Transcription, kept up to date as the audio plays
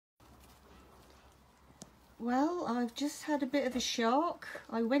Well, I've just had a bit of a shock.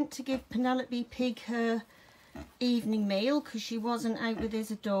 I went to give Penelope Pig her evening meal because she wasn't out with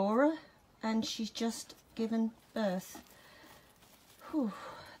Isadora, and she's just given birth. Whew.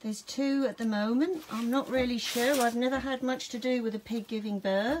 There's 2 at the moment. I'm not really sure. I've never had much to do with a pig giving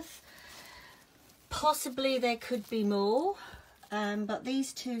birth. Possibly there could be more, but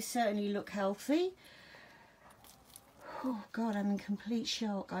these 2 certainly look healthy. Oh God, I'm in complete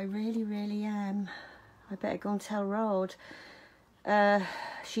shock. I really, really am. I better go and tell Rod.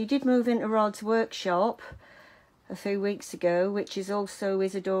 She did move into Rod's workshop a few weeks ago, which is also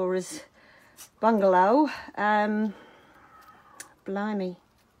Isadora's bungalow. Blimey.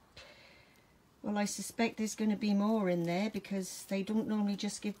 Well, I suspect there's going to be more in there because they don't normally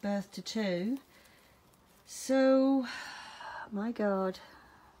just give birth to 2. So, my God.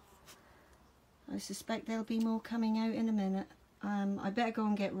 I suspect there'll be more coming out in a minute. I better go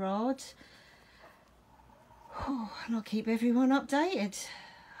and get Rod. Oh, and I'll keep everyone updated.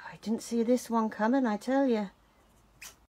 I didn't see this one coming, I tell you.